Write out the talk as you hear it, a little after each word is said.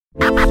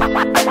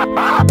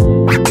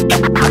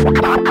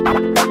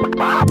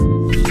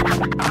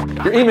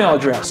Your email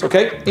address,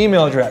 okay?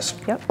 Email address.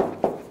 Yep.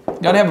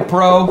 Got to have a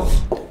pro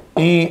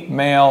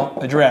email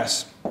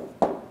address.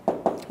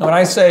 When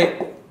I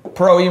say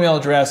pro email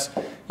address,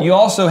 you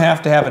also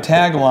have to have a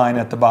tagline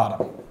at the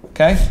bottom,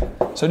 okay?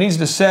 So it needs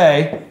to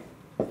say,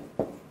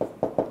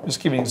 just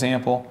give you an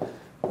example,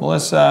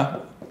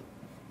 Melissa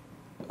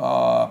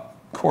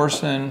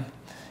Corson,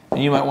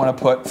 and you might want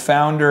to put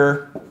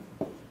founder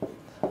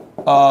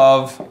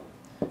of,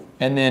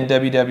 and then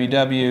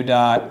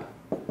www.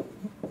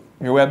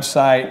 Your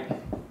website,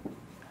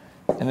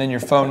 and then your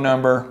phone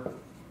number.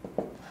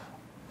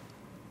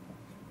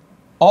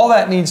 All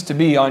that needs to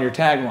be on your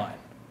tagline.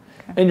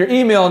 Okay. And your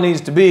email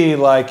needs to be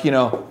like, you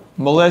know,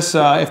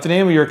 Melissa, if the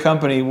name of your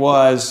company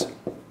was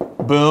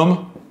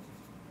Boom,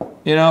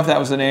 you know, if that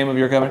was the name of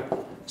your company.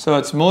 So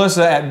it's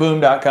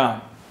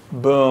melissa@boom.com.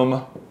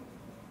 Boom.com.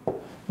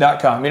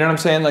 You know what I'm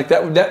saying? Like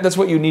that's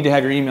what you need to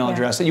have your email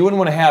address. You wouldn't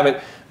want to have it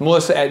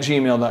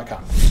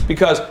melissa@gmail.com.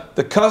 Because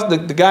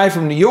the guy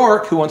from New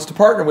York who wants to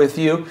partner with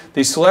you,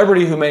 the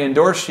celebrity who may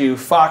endorse you,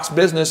 Fox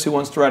Business who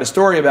wants to write a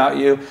story about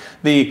you,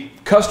 the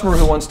customer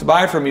who wants to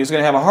buy from you is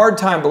going to have a hard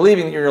time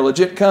believing that you're a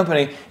legit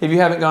company if you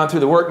haven't gone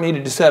through the work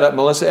needed to set up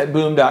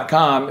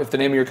melissa@boom.com if the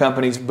name of your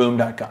company is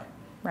boom.com.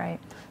 Right.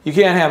 You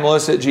can't have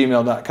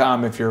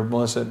melissa@gmail.com if you're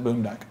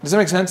melissa@boom.com. Does that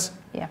make sense?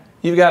 Yeah.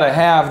 You've got to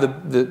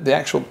have the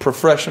actual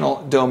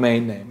professional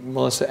domain name,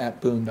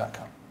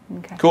 melissa@boom.com.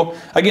 Okay. Cool.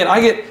 Again,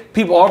 I get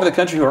people all over the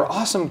country who are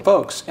awesome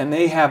folks, and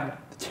they have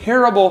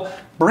terrible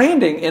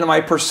branding. In my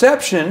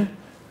perception,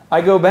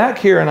 I go back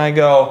here and I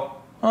go,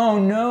 oh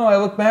no, I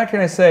look back here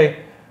and I say,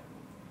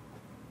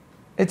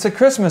 it's a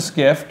Christmas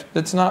gift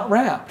that's not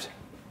wrapped.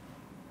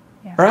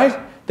 Yeah. Right?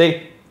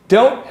 They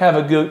don't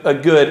have they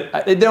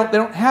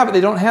don't have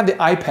the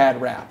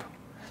iPad wrap.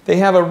 They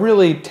have a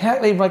really,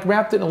 they've like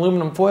wrapped it in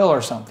aluminum foil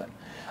or something.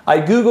 I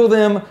Google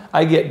them,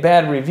 I get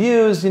bad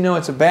reviews, you know,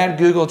 it's a bad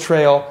Google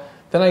trail.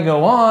 Then I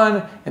go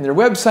on, and their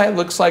website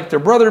looks like their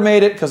brother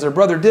made it because their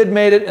brother did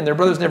made it, and their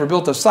brother's never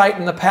built a site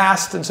in the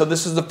past, and so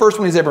this is the first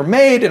one he's ever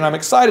made, and I'm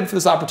excited for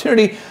this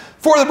opportunity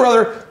for the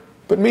brother.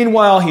 But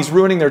meanwhile, he's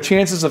ruining their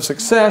chances of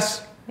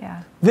success.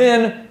 Yeah.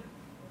 Then,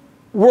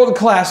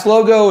 world-class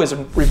logo is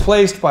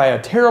replaced by a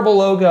terrible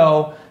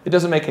logo. It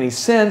doesn't make any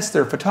sense.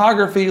 Their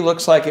photography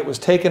looks like it was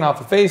taken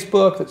off of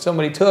Facebook that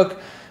somebody took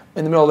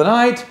in the middle of the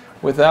night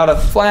without a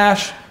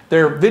flash.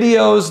 Their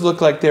videos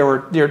look like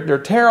they're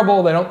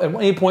terrible. They don't at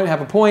any point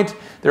have a point.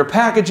 Their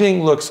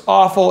packaging looks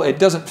awful. It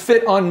doesn't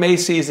fit on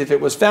Macy's. If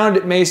it was found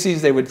at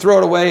Macy's, they would throw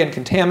it away and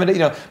contaminate, you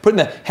know, put in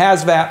the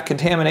HAZVAP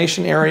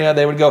contamination area.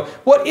 They would go,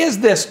 what is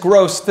this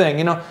gross thing?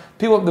 You know,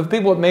 the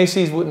people at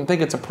Macy's wouldn't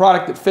think it's a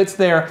product that fits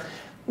there.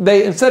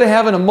 They, instead of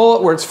having a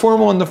mullet where it's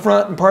formal in the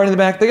front and party in the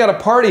back, they got a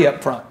party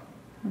up front.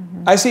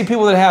 Mm-hmm. I see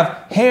people that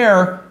have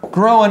hair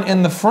growing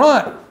in the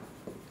front.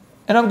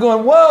 And I'm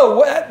going, whoa,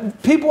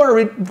 what? People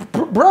are,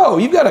 bro,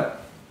 you've got to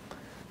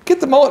get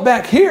the mullet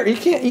back here. You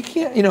can't,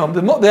 you know,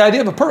 the idea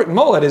of a perfect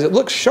mullet is it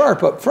looks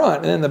sharp up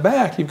front, and in the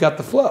back, you've got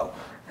the flow.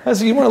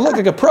 So you want to look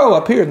like a pro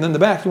up here, and then in the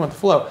back, you want the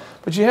flow.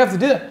 But you have to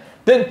do it.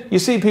 Then you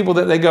see people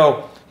that they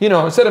go, you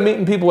know, instead of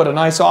meeting people at a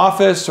nice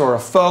office or a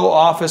faux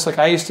office like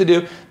I used to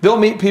do, they'll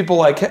meet people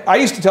like, I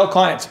used to tell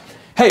clients,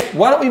 hey,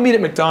 why don't we meet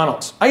at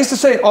McDonald's? I used to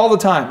say it all the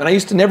time, and I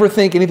used to never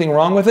think anything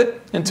wrong with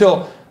it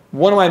until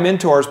one of my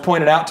mentors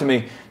pointed out to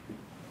me,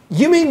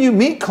 you mean you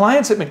meet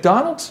clients at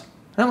McDonald's?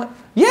 And I'm like,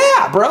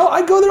 yeah, bro,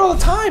 I go there all the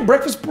time.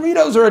 Breakfast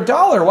burritos are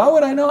 $1. Why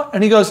would I not?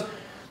 And he goes,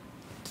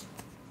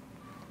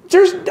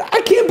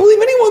 I can't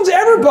believe anyone's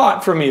ever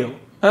bought from you.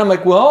 And I'm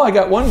like, well, I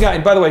got one guy.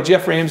 And by the way,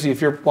 Jeff Ramsey, if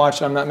you're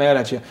watching, I'm not mad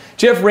at you.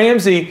 Jeff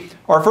Ramsey,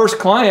 our first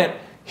client,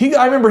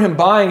 I remember him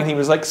buying, and he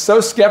was like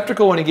so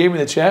skeptical when he gave me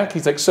the check.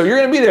 He's like, so you're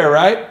going to be there,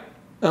 right?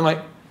 And I'm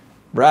like,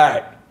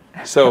 right.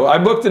 So I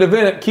booked an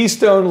event at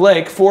Keystone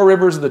Lake, Four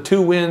Rivers of the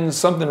Two Winds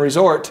something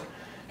resort.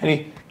 And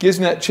he gives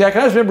me that check.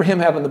 I just remember him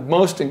having the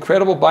most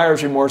incredible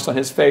buyer's remorse on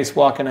his face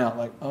walking out.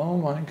 Like, oh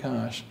my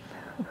gosh,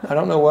 I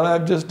don't know what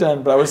I've just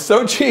done, but I was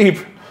so cheap.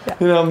 Yeah.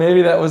 You know,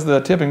 maybe that was the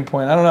tipping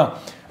point. I don't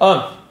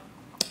know.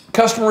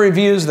 Customer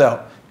reviews,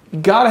 though. You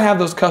got to have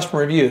those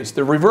customer reviews.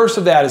 The reverse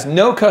of that is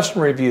no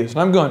customer reviews. And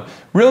I'm going,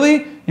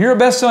 really? You're a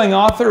best-selling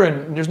author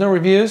and there's no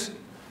reviews?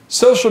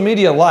 Social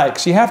media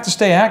likes. You have to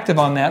stay active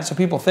on that so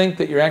people think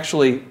that you're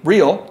actually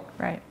real.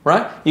 Right.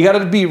 Right? You got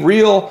to be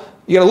real.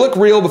 You got to look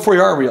real before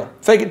you are real.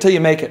 Fake it till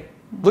you make it.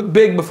 Look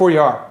big before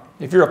you are.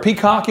 If you're a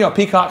peacock, you know,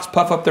 peacocks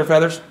puff up their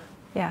feathers.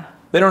 Yeah.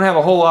 They don't have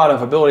a whole lot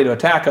of ability to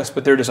attack us,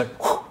 but they're just like,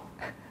 whew.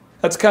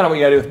 That's kind of what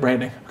you got to do with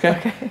branding,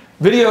 okay?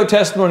 Video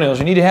testimonials.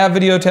 You need to have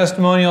video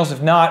testimonials.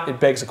 If not, it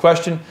begs the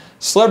question.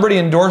 Celebrity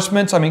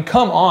endorsements. I mean,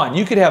 come on.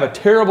 You could have a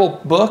terrible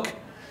book,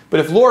 but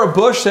if Laura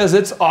Bush says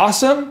it's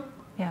awesome,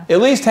 at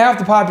least half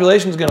the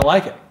population is going to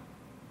like it.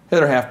 The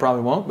other half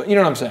probably won't, but you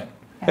know what I'm saying.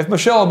 If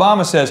Michelle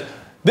Obama says,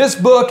 this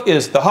book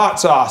is the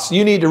hot sauce,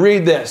 you need to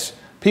read this,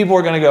 people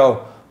are going to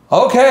go,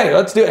 okay,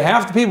 let's do it.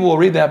 Half the people will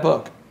read that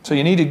book. So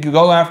you need to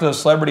go after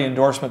those celebrity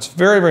endorsements.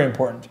 Very, very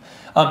important.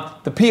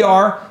 The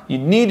PR, you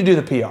need to do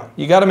the PR.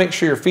 You got to make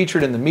sure you're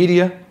featured in the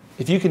media.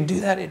 If you can do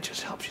that, it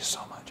just helps you so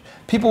much.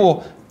 People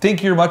will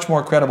think you're much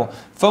more credible.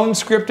 Phone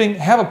scripting,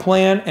 have a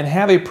plan and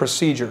have a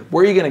procedure.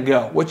 Where are you going to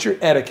go? What's your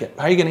etiquette?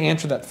 How are you going to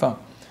answer that phone?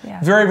 Yeah.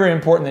 Very, very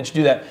important that you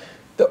do that.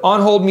 The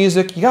on-hold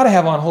music, you got to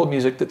have on-hold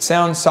music that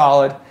sounds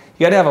solid.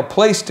 You got to have a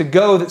place to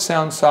go that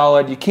sounds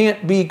solid. You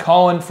can't be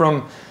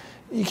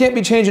you can't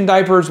be changing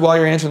diapers while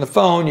you're answering the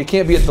phone. You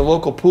can't be at the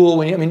local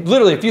pool. I mean,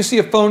 literally, if you see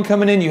a phone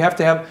coming in, you have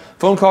to have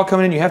phone call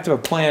coming in. You have to have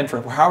a plan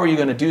for how are you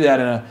going to do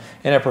that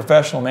in a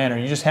professional manner.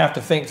 You just have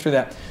to think through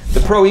that.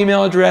 The pro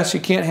email address, you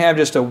can't have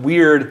just a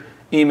weird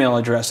email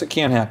address. It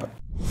can't happen.